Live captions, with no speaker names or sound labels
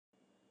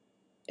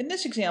In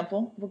this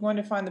example, we're going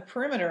to find the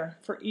perimeter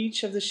for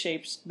each of the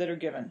shapes that are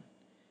given.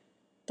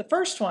 The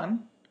first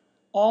one,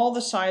 all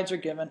the sides are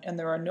given and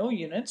there are no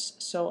units,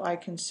 so I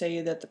can say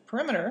that the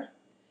perimeter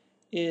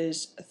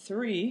is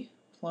 3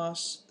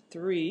 plus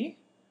 3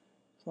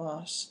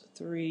 plus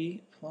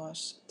 3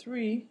 plus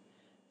 3,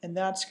 and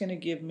that's going to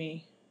give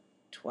me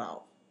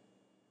 12.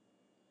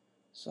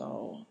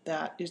 So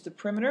that is the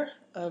perimeter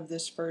of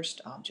this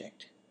first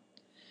object.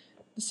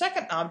 The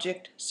second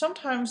object,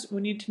 sometimes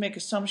we need to make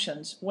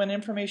assumptions when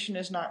information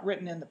is not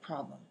written in the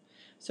problem.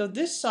 So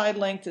this side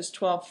length is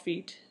 12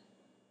 feet.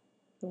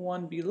 The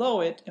one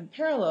below it and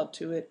parallel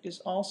to it is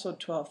also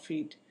 12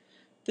 feet.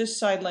 This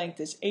side length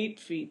is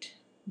 8 feet,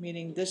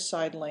 meaning this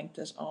side length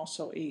is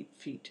also 8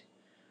 feet.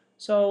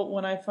 So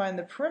when I find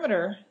the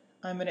perimeter,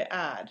 I'm going to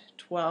add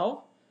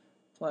 12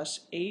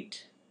 plus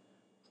 8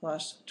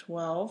 plus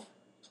 12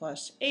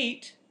 plus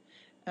 8,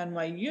 and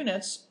my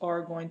units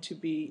are going to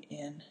be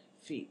in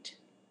feet.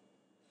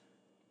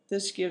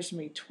 This gives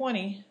me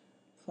 20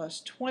 plus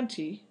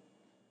 20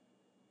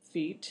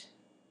 feet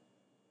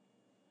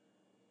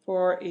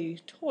for a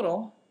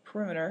total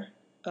perimeter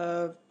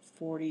of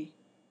 40